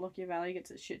 / Lockyer Valley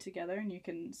gets its shit together and you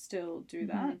can still do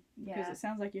that. Because it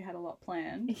sounds like you had a lot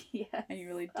planned Yes. and you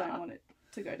really don't want it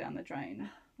to go down the drain.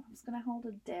 I was gonna hold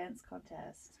a dance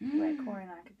contest where Corey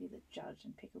and I could be the judge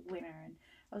and pick a winner, and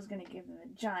I was gonna give them a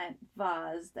giant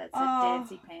vase that said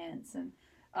Dancy Pants, and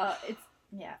it's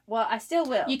well, I still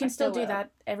will. You can still do will.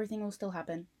 that. Everything will still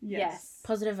happen. Yes.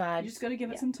 Positive vibes. You just got to give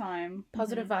it some time.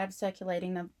 Positive vibes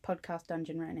circulating the podcast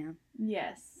dungeon right now.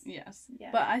 Yes. Yes. Yeah.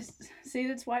 But I see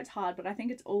that's why it's hard, but I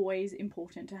think it's always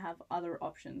important to have other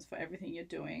options for everything you're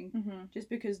doing. Mm-hmm. Just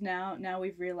because now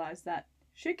we've realised that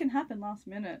shit can happen last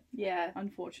minute, Yeah.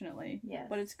 unfortunately. Yes.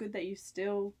 But it's good that you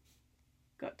still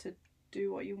got to do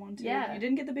what you wanted. Yeah. You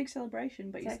didn't get the big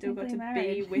celebration, but you still got to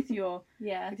Technically be with your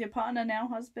Yeah. partner, now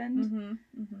husband.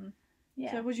 Mm-hmm. Mm-hmm.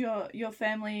 Yeah. So was your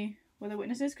family Were there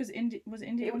witnesses? Because was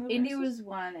India one of the India witnesses? was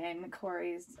one, and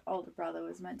Corey's older brother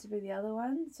was meant to be the other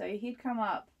one. So he'd come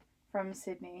up from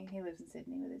Sydney. He lives in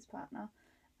Sydney with his partner.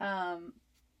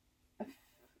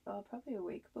 Probably a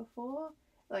week before.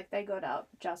 Like, they got up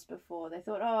just before. They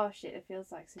thought, oh shit, it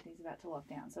feels like Sydney's about to lock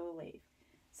down, so we'll leave.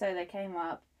 So they came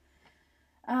up.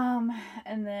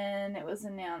 And then it was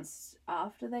announced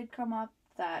after they'd come up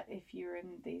that if you're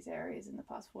in these areas in the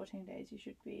past 14 days, you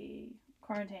should be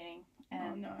quarantining.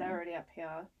 And they're already up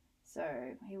here. So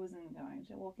he wasn't going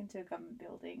to walk into a government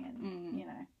building and, you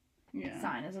know,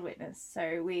 sign as a witness.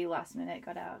 So we last minute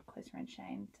got our close friend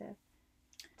Shane to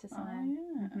sign.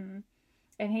 Oh, yeah. Mm-hmm.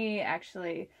 And he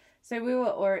actually, so we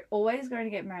were always going to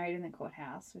get married in the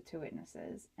courthouse with 2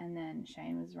 witnesses. And then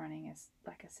Shane was running a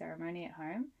ceremony at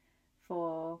home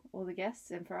for all the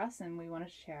guests and for us. And we wanted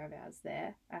to share our vows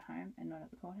there at home and not at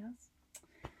the courthouse.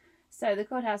 So the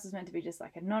courthouse was meant to be just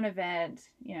like a non-event,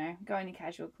 you know, go in your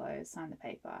casual clothes, sign the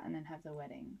paper, and then have the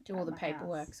wedding. Do all the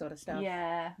paperwork house. sort of stuff.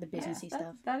 Yeah. The businessy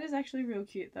stuff. That is actually real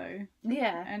cute, though.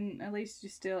 Yeah. And at least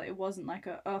it wasn't like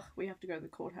we have to go to the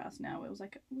courthouse now. It was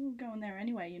like, we'll go in there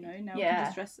anyway, you know. Now we can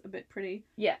just dress a bit pretty.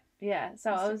 Yeah, yeah.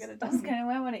 So I was get it going done. to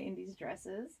wear one of Indy's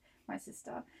dresses, my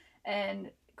sister,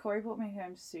 and Corey brought me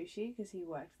home sushi because he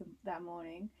worked that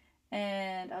morning,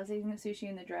 and I was eating the sushi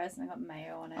in the dress, and I got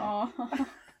mayo on it. Oh.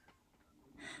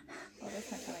 Oh,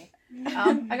 that's not funny.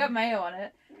 I got mayo on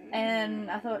it, and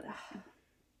I thought,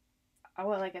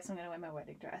 well, I guess I'm going to wear my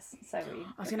wedding dress. So I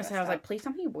was going to say, I was like, please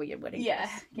tell me you wore your wedding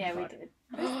dress. Yeah, we did.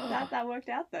 that worked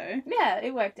out, though. Yeah,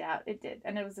 it worked out. It did,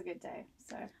 and it was a good day.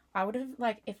 So I would have,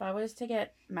 like, if I was to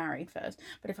get married first,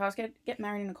 but if I was going to get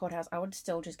married in a courthouse, I would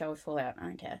still just go with full out. I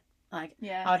don't care. Like,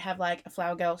 yeah. I would have, like, a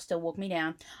flower girl still walk me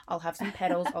down. I'll have some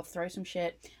petals. I'll throw some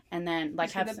shit. And then,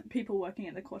 like, have the people working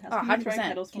at the courthouse. Oh, Can you 100%. throw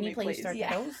petals for Can you me, please throw Yeah.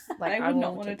 petals? Like, I would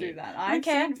not will want to take do it. that. I don't I've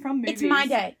care. seen from movies. It's my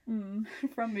day.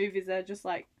 From movies, they're just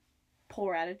like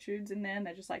poor attitudes in there, and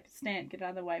they're just like, stand, get out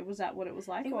of the way. Was that what it was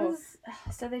like? It was,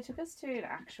 so they took us to an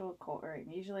actual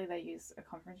courtroom. Usually they use a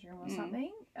conference room or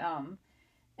something.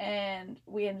 And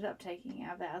we ended up taking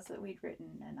our vows that we'd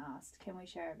written and asked, can we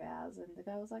share our vows? And the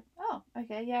guy was like, oh,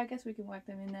 okay, yeah, I guess we can work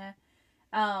them in there.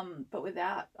 But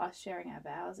without us sharing our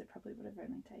vows, it probably would have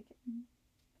only taken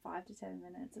 5 to 10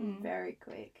 minutes. It was very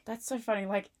quick. That's so funny.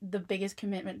 Like, the biggest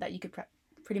commitment that you could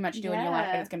pretty much do in your life,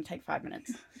 and it's going to take 5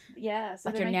 minutes. Yeah. So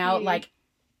like, you're now, like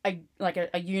a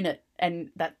unit,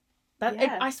 and that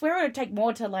I swear it would take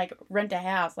more to, like, rent a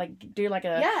house, like, do, like,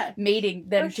 a meeting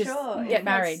than for just sure. get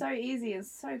married. It's so easy and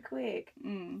so quick.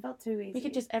 It felt too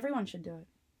easy. Everyone should do it.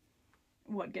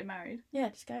 What, get married? Yeah,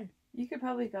 just go. You could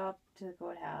probably go up to the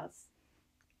courthouse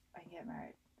and get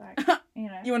married. Like, you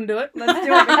know. You want to do it? Let's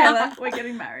do it, Michaela. We're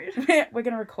getting married. We're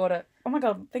going to record it. Oh my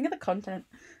god, think of the content.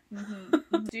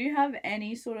 Do you have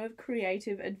any sort of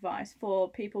creative advice for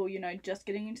people, you know, just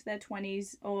getting into their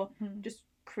 20s or just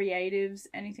creatives,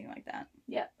 anything like that?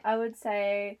 Yeah, I would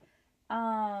say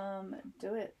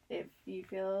do it. If you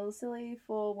feel silly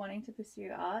for wanting to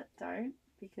pursue art, don't,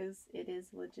 because it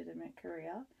is a legitimate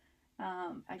career.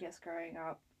 I guess growing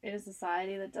up in a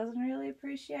society that doesn't really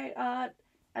appreciate art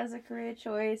as a career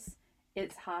choice,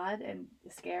 it's hard and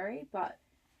scary, but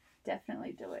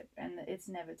definitely do it. And it's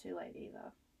never too late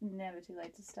either. Never too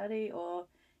late to study, or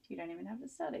you don't even have to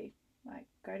study. Like,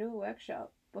 go to a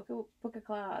workshop, book a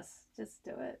class, just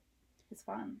do it. It's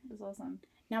fun. It's awesome.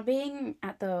 Now, being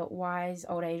at the wise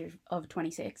old age of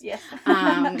 26. Yes.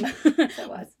 So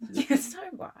wise. Yeah, so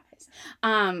wise.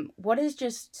 What is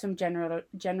just some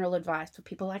general advice for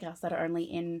people like us that are only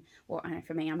in, well, I know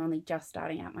for me, I'm only just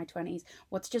starting out my 20s.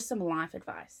 What's just some life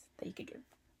advice that you could give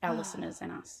our listeners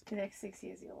and us? The next 6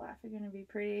 years of your life are going to be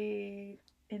pretty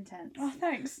intense. Oh,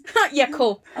 thanks. Yeah,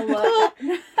 cool. A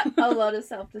lot of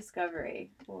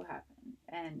self-discovery will happen,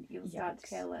 and you'll start to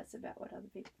care less about what other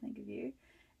people think of you.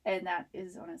 And that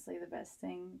is honestly the best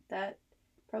thing that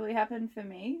probably happened for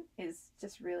me, is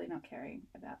just really not caring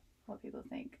about what people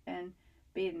think and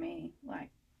being me,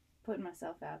 like putting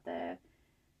myself out there,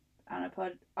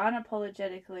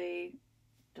 unapologetically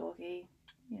dorky,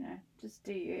 you know, just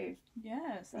do you.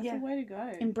 Yes, that's the way to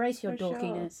go. Embrace your For sure.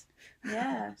 dorkiness.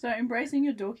 Yeah. So, embracing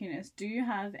your dorkiness, do you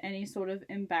have any sort of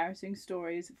embarrassing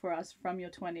stories for us from your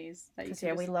 20s that you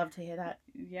Because, we love to hear that.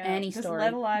 Yeah, Any just story.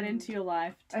 let a light into your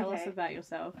life. Tell us Okay. about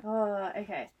yourself. Oh,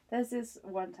 okay. There's this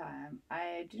one time,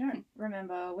 I do not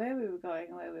remember where we were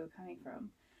going or where we were coming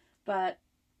from, but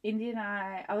Indy and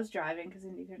I was driving because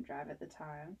Indy couldn't drive at the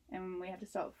time, and we had to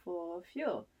stop for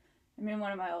fuel. I'm in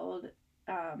one of my old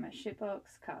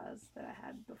shitbox cars that I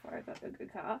had before I got a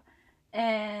good car,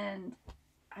 and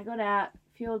I got out,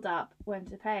 fueled up, went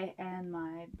to pay, and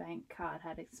my bank card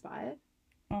had expired,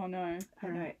 Oh no. I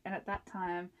know. And at that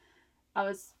time, I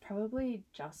was probably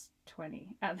just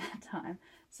 20 at that time.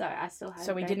 So I still had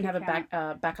So we didn't have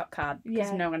a backup card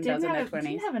because no one does in their 20s.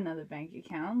 Didn't have another bank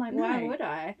account. Like, No. why would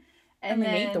I? And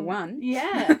only need the one.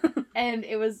 Yeah. And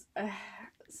it was...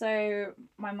 so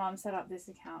my mom set up this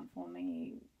account for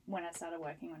me when I started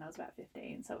working when I was about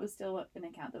 15. So it was still an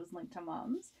account that was linked to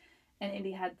Mum's. And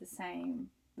Indy had the same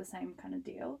kind of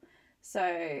deal.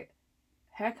 So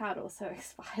her card also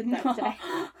expired that day.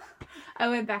 I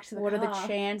went back to the What car. are the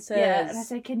chances? Yeah, and I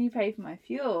said, can you pay for my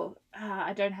fuel?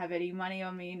 I don't have any money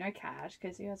on me, no cash,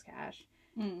 because he has cash.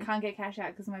 Can't get cash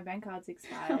out because my bank card's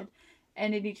expired.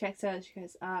 And Indy checks out, she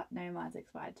goes, no, mine's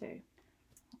expired too.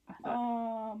 I thought,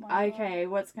 Oh my okay,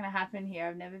 what's going to happen here?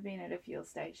 I've never been at a fuel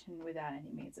station without any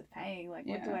means of paying. Like,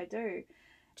 what do I do?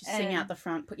 Just sing out the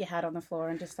front, put your hat on the floor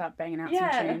and just start banging out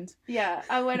Yeah. some tunes. Yeah,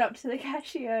 I went up to the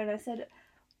cashier and I said,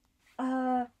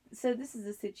 so this is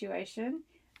the situation.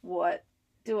 What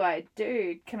do I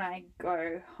do? Can I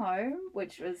go home?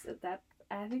 Which was at that,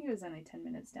 I think it was only 10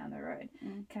 minutes down the road.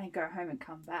 Can I go home and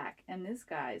come back? And this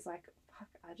guy is like, fuck,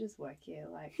 I just work here.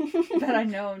 Like, but I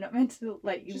know I'm not meant to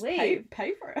let you Just leave.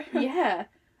 pay for it. Yeah.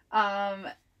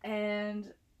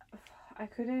 And I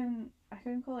couldn't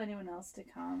call anyone else to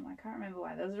come. I can't remember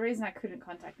why. There was a reason I couldn't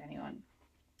contact anyone.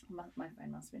 My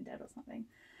phone must have been dead or something.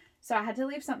 So I had to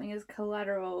leave something as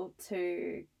collateral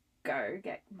to go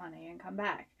get money and come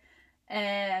back.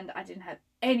 And I didn't have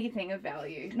anything of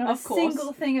value. Not Of a course.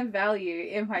 single thing of value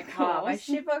in my car. My course.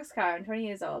 shitbox car. I'm 20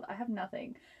 years old. I have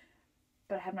nothing.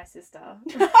 But I have my sister.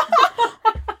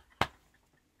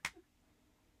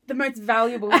 The most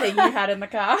valuable thing you had in the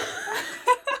car.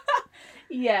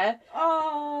 Yeah.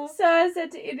 Oh. So I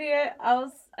said to India,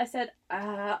 I said,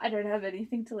 I don't have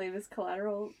anything to leave as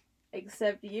collateral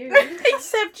except you.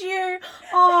 Except you.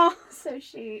 Oh. So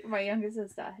my younger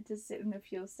sister, had to sit in the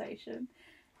fuel station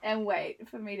and wait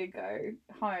for me to go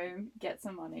home, get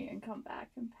some money, and come back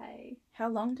and pay. How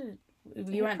long did It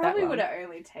you went probably that long? would have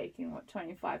only taken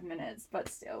 25 minutes, but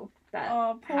still, that.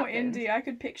 Oh, poor happened. Indy. I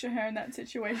could picture her in that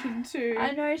situation too.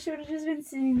 I know, she would have just been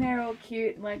sitting there all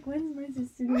cute, like, when's my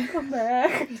sister gonna come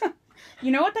back?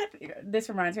 You know what this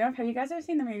reminds me of? Have you guys ever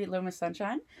seen the movie Little Miss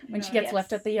Sunshine? When she No. gets Yes.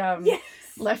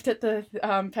 left at the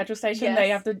petrol station, Yes. they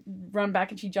have to run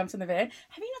back and she jumps in the van.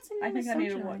 Have you not seen I Little Miss think I need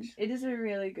to Sunshine? watch. It is a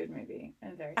really good movie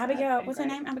and very sad Abigail, and what's her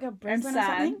great. name? Abigail Breslin or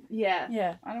sad. something? Yeah.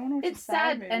 Yeah. I don't want to watch It's a sad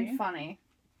sad movie. and funny.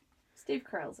 Steve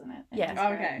Carell's in it. and Yeah. he's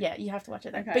great. Okay. Yeah, you have to watch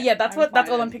it then. Okay, But yeah, that's I'm all I'm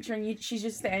excited. picturing. She's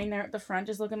just standing there at the front,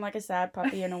 just looking like a sad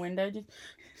puppy in a window. Just,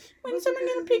 when's someone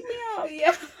gonna pick me up?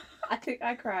 Yeah. I think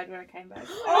I cried when I came back.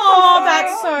 Oh,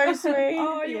 that's so sweet.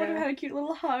 Oh, you would have Yeah. had a cute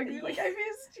little hug. You're like, I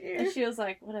missed And you. she was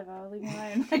like, whatever, leave me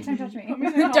alone. Like, don't touch me. Put me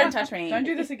in the car. Don't touch me. Don't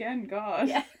do this again, God.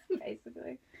 Yeah,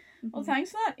 basically. Well, thanks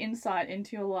for that insight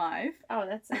into your life. Oh,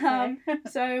 that's okay.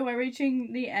 So we're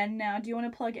reaching the end now. Do you want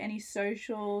to plug any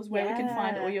socials where we can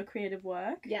find Yeah. all your creative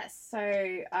work? Yes, so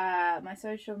my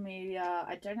social media,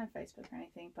 I don't have Facebook or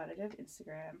anything, but I do have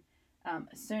Instagram.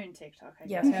 Soon TikTok, I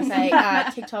Yeah, I guess. was gonna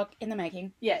say TikTok in the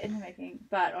making. Yeah, in the making.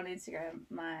 But on Instagram,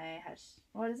 my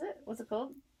what is it? What's it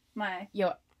called? My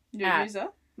Your At. user?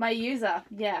 user,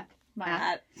 yeah. My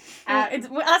At.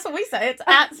 That's what we say. It's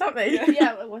at something.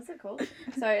 yeah, what's it called?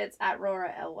 So it's at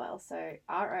Rora Elwell. So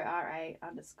RORA_Elwell,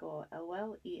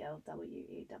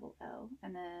 ELWELL.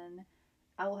 And then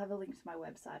I will have a link to my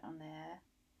website on there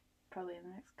probably in the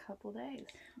next couple days.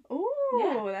 Ooh,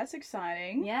 Yeah. that's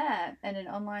exciting. Yeah, and an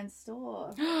online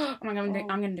store. Oh my god,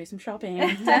 I'm gonna do some shopping.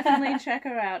 Definitely check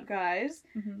her out, guys.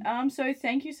 Mm-hmm. So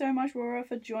thank you so much, Rora,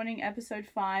 for joining episode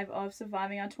 5 of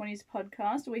Surviving Our 20s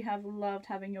podcast. We have loved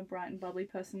having your bright and bubbly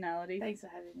personality Thanks for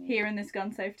having me. here in this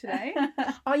gun safe today.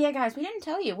 Oh yeah, guys, we didn't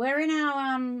tell you. We're in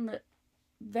our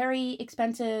very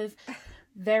expensive,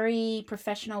 very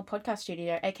professional podcast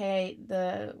studio, aka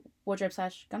the wardrobe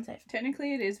 / gun safe.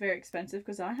 Technically, it is very expensive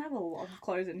because I have a lot of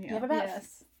clothes in You here. have about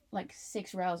Yes. like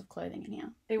 6 rows of clothing in here.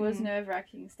 It was Mm.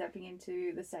 nerve-wracking stepping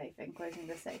into the safe and closing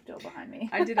the safe door behind me.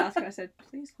 I did ask her, I said,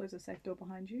 please close the safe door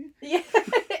behind you. Yeah,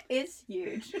 it's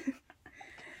huge.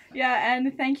 Yeah,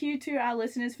 and thank you to our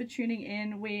listeners for tuning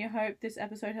in. We hope this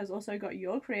episode has also got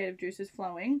your creative juices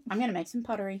flowing. I'm gonna make some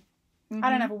pottery. I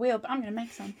don't have a wheel, but I'm gonna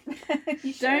make some.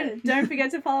 You Don't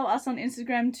forget to follow us on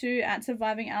Instagram too at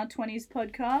Surviving Our 20s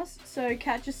podcast. So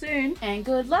catch you soon. And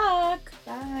good luck.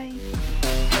 Bye.